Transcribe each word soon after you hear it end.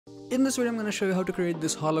In this video, I'm going to show you how to create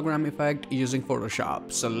this hologram effect using Photoshop.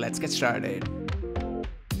 So let's get started.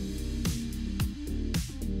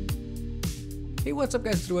 Hey, what's up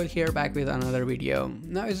guys, Dhruv here, back with another video.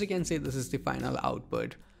 Now as you can see, this is the final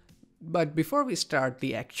output. But before we start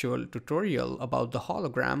the actual tutorial about the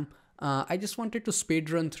hologram, I just wanted to speed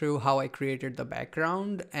run through how I created the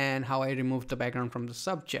background and how I removed the background from the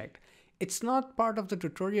subject. It's not part of the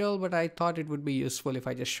tutorial, but I thought it would be useful if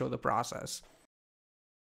I just show the process.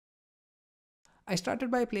 I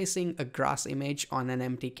started by placing a grass image on an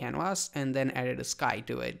empty canvas and then added a sky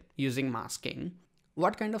to it using masking.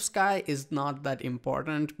 What kind of sky is not that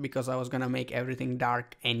important because I was gonna make everything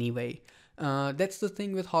dark anyway. That's the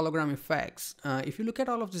thing with hologram effects. If you look at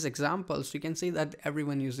all of these examples, you can see that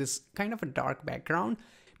everyone uses kind of a dark background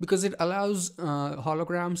because it allows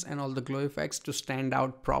holograms and all the glow effects to stand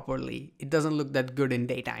out properly. It doesn't look that good in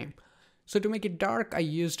daytime. So to make it dark, I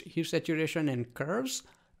used hue saturation and curves.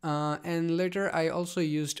 And later I also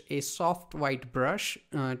used a soft white brush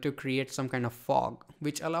to create some kind of fog,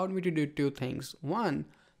 which allowed me to do two things. One,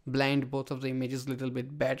 blend both of the images a little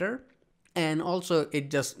bit better, and also it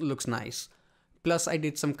just looks nice. Plus I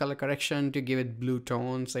did some color correction to give it blue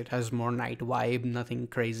tones. It has more night vibe, nothing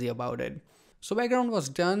crazy about it. So background was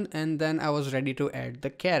done, and then I was ready to add the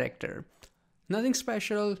character. Nothing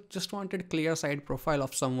special, just wanted clear side profile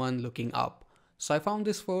of someone looking up. So I found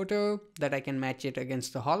this photo that I can match it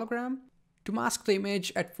against the hologram. To mask the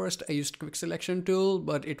image, at first I used quick selection tool,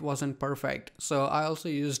 but it wasn't perfect. So I also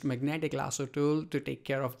used magnetic lasso tool to take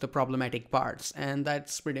care of the problematic parts, and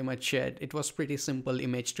that's pretty much it. It was pretty simple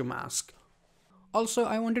image to mask. Also,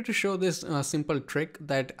 I wanted to show this simple trick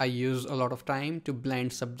that I use a lot of time to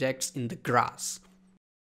blend subjects in the grass.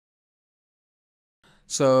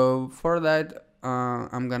 So for that,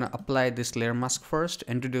 I'm gonna apply this layer mask first,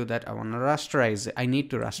 and to do that I want to rasterize it. I need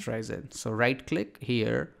to rasterize it. So right click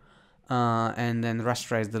here and then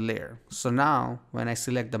rasterize the layer. So now when I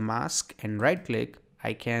select the mask and right click,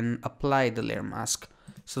 I can apply the layer mask.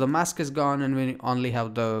 So the mask is gone and we only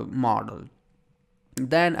have the model.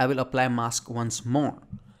 Then I will apply mask once more,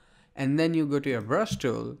 and then you go to your brush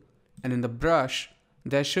tool, and in the brush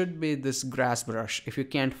there should be this grass brush. If you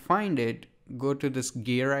can't find it, go to this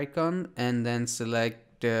gear icon and then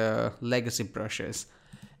select legacy brushes,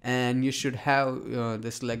 and you should have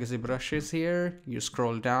this legacy brushes here. You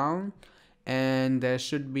scroll down and there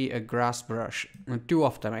should be a grass brush, two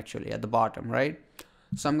of them actually at the bottom, right?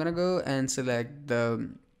 So I'm gonna go and select the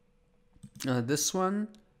this one,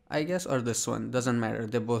 I guess, or this one, doesn't matter,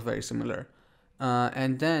 they're both very similar.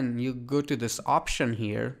 And then you go to this option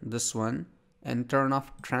here, this one, and turn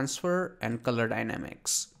off transfer and color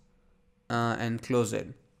dynamics. And close it.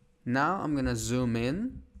 Now I'm gonna zoom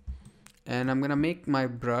in and I'm gonna make my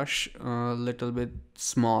brush a little bit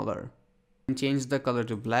smaller and change the color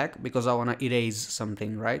to black because I want to erase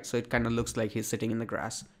something, right? So it kind of looks like he's sitting in the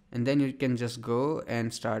grass, and then you can just go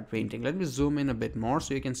and start painting. Let me zoom in a bit more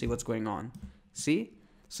so you can see what's going on. See?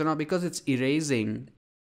 So now because it's erasing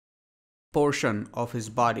portion of his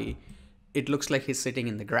body, it looks like he's sitting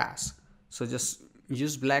in the grass. So just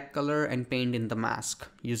use black color and paint in the mask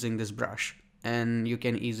using this brush, and you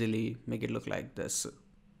can easily make it look like this.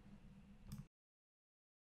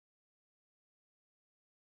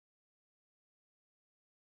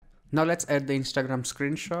 Now let's add the Instagram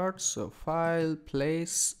screenshot. So file,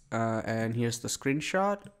 place, and here's the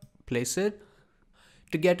screenshot. Place it.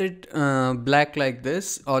 To get it black like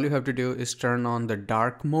this, all you have to do is turn on the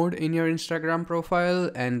dark mode in your Instagram profile,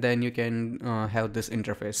 and then you can have this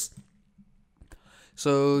interface.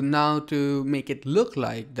 So now to make it look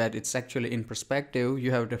like that it's actually in perspective, you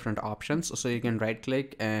have different options. So you can right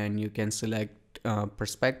click and you can select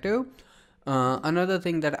perspective. Another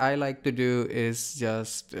thing that I like to do is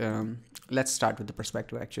just, let's start with the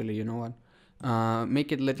perspective actually, you know what?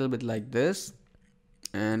 Make it a little bit like this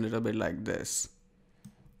and a little bit like this.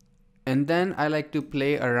 And then I like to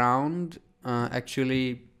play around,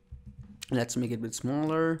 actually, let's make it a bit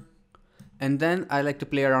smaller. And then I like to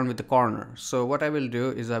play around with the corner. So what I will do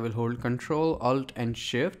is I will hold Control, Alt and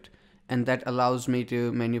Shift, and that allows me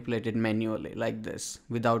to manipulate it manually like this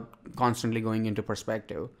without constantly going into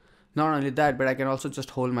perspective. Not only that, but I can also just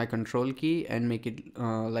hold my Control key and make it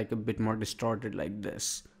like a bit more distorted like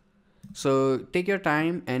this. So take your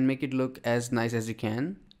time and make it look as nice as you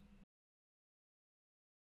can.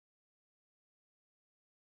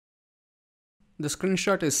 The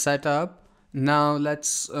screenshot is set up. Now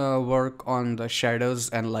let's work on the shadows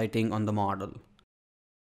and lighting on the model.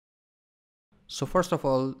 So first of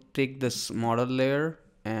all, take this model layer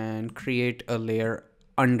and create a layer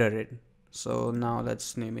under it. So now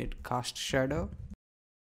let's name it cast shadow.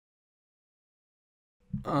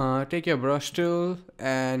 Take your brush tool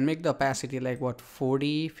and make the opacity like what,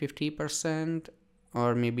 40-50%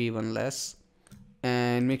 or maybe even less,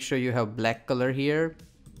 and make sure you have black color here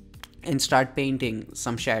and start painting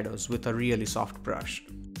some shadows with a really soft brush.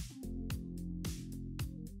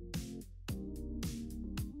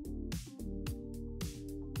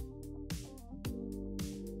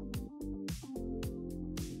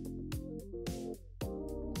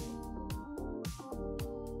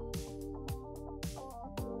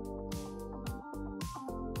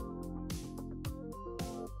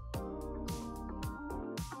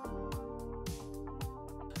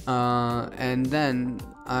 And then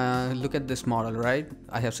look at this model, right?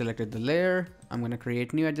 I have selected the layer. I'm going to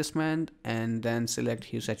create new adjustment and then select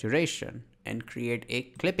hue saturation and create a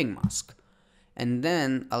clipping mask. And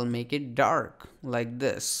then I'll make it dark like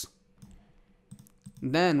this.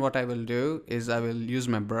 Then what I will do is I will use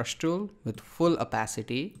my brush tool with full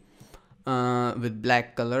opacity with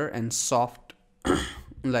black color and soft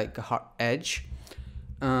like a hard edge.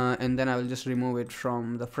 And then I will just remove it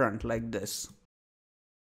from the front like this.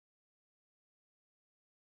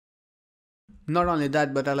 Not only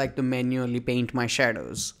that, but I like to manually paint my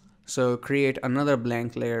shadows. So create another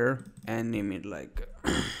blank layer and name it like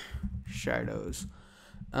shadows.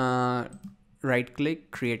 Right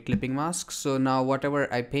click, create clipping mask. So now whatever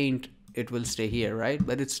I paint, it will stay here, right?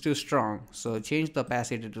 But it's too strong. So change the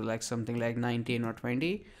opacity to like something like 19 or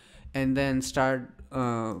 20 and then start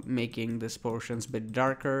making this portions a bit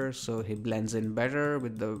darker so he blends in better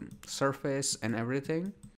with the surface and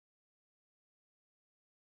everything.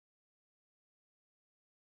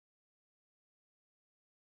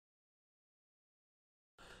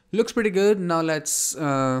 Looks pretty good. Now let's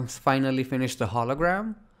finally finish the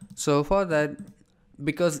hologram. So for that,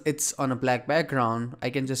 because it's on a black background, I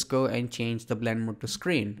can just go and change the blend mode to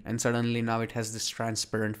screen, and suddenly now it has this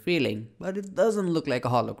transparent feeling, but it doesn't look like a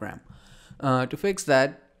hologram. To fix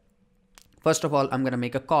that, first of all, I'm gonna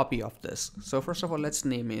make a copy of this. So first of all, let's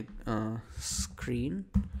name it screen,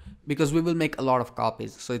 because we will make a lot of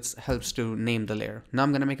copies, so it helps to name the layer. Now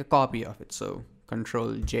I'm gonna make a copy of it, so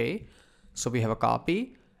Control J. So we have a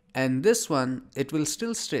copy, and this one, it will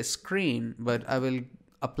still stay screen, but I will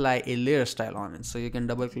apply a layer style on it. So you can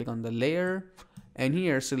double click on the layer and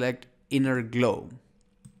here select inner glow.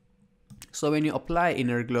 So when you apply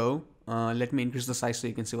inner glow, let me increase the size so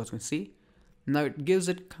you can see what we see. Now it gives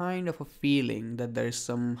it kind of a feeling that there is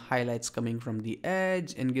some highlights coming from the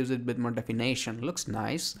edge and gives it a bit more definition. Looks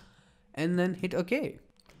nice. And then hit OK.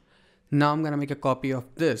 Now I'm gonna make a copy of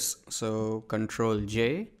this. So Control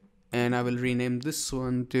J, and I will rename this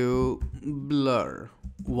one to Blur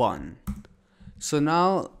 1. So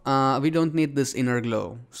now we don't need this inner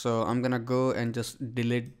glow. So I'm gonna go and just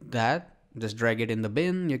delete that. Just drag it in the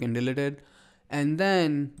bin, you can delete it. And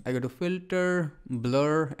then I go to filter,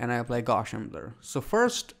 blur, and I apply Gaussian blur. So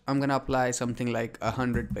first I'm gonna apply something like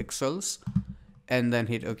 100 pixels and then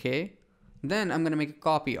hit OK. Then I'm gonna make a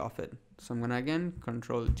copy of it. So I'm gonna again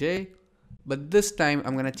Control J, but this time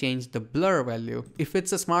I'm gonna change the blur value. If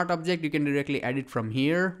it's a smart object, you can directly edit from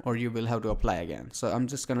here or you will have to apply again. So I'm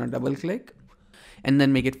just gonna double click and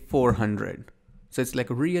then make it 400. So it's like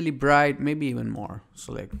really bright, maybe even more.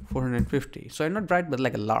 So like 450. So not bright, but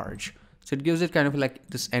like a large. So it gives it kind of like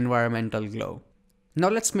this environmental glow. Now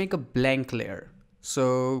let's make a blank layer.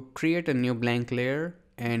 So create a new blank layer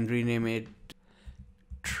and rename it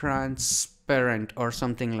transparent or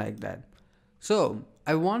something like that. So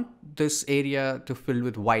I want this area to fill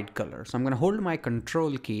with white color. So I'm gonna hold my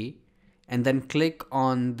control key and then click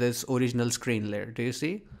on this original screen layer. Do you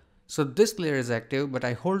see? So this layer is active, but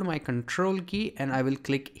I hold my control key and I will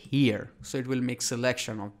click here. So it will make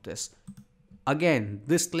selection of this. Again,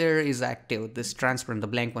 this layer is active, this transparent, the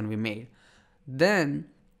blank one we made. Then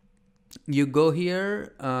you go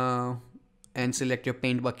here and select your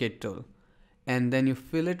paint bucket tool. And then you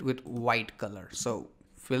fill it with white color. So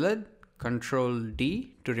fill it, Control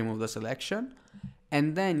D to remove the selection.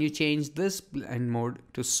 And then you change this blend mode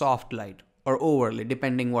to soft light or overlay,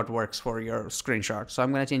 depending what works for your screenshot. So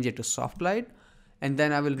I'm gonna change it to soft light, and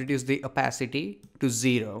then I will reduce the opacity to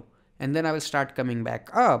 0. And then I will start coming back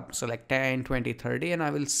up. So like 10, 20, 30, and I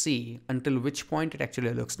will see until which point it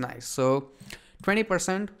actually looks nice. So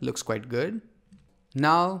 20% looks quite good.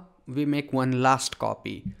 Now we make one last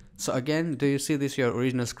copy. So again, do you see this, your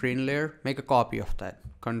original screen layer? Make a copy of that.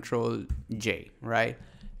 Control J, right?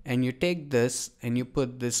 And you take this and you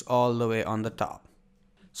put this all the way on the top.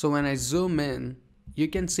 So when I zoom in, you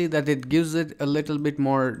can see that it gives it a little bit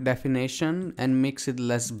more definition and makes it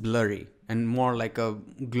less blurry and more like a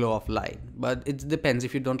glow of light. But it depends.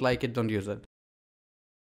 If you don't like it, don't use it.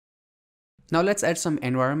 Now let's add some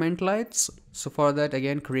environment lights. So for that,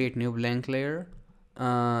 again, create new blank layer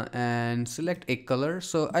and select a color.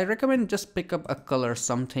 So I recommend just pick up a color,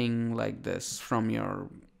 something like this from your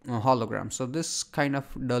hologram. So this kind of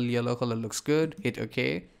dull yellow color looks good. Hit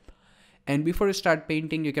OK. And before you start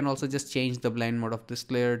painting, you can also just change the blend mode of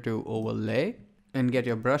this layer to overlay and get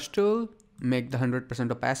your brush tool, make the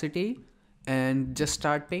 100% opacity, and just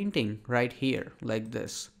start painting right here like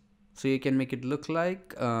this. So you can make it look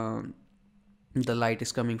like the light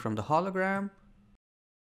is coming from the hologram.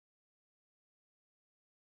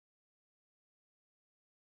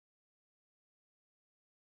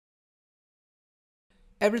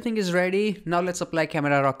 Everything is ready. Now let's apply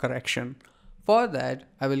camera raw correction. For that,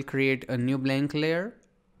 I will create a new blank layer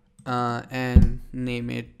and name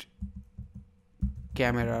it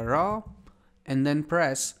camera raw, and then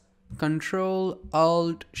press Ctrl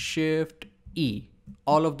Alt Shift E,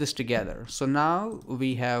 all of this together. So now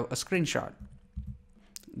we have a screenshot.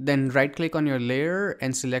 Then right click on your layer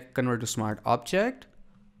and select Convert to Smart Object.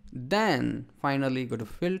 Then finally go to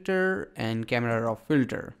Filter and Camera Raw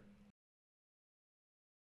Filter.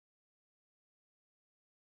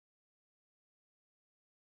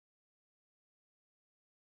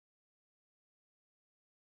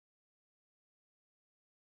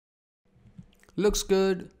 Looks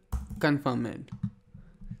good, confirm it.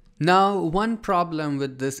 Now one problem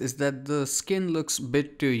with this is that the skin looks a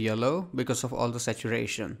bit too yellow because of all the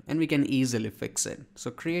saturation, and we can easily fix it. So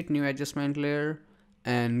create new adjustment layer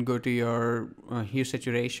and go to your hue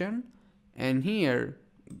saturation, and here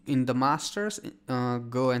in the masters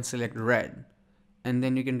go and select red, and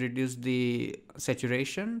then you can reduce the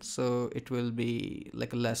saturation so it will be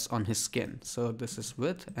like less on his skin. So this is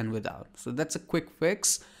with and without. So that's a quick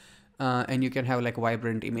fix. And you can have like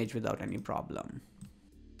vibrant image without any problem.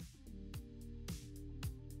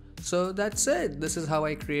 So that's it. This is how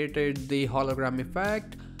I created the hologram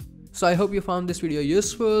effect. So I hope you found this video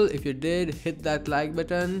useful. If you did, hit that like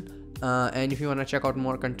button. And if you want to check out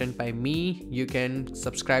more content by me, you can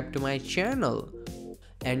subscribe to my channel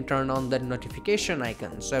and turn on that notification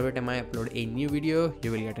icon. So every time I upload a new video,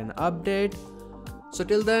 you will get an update. So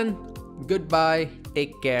till then, goodbye,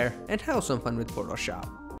 take care, and have some fun with Photoshop.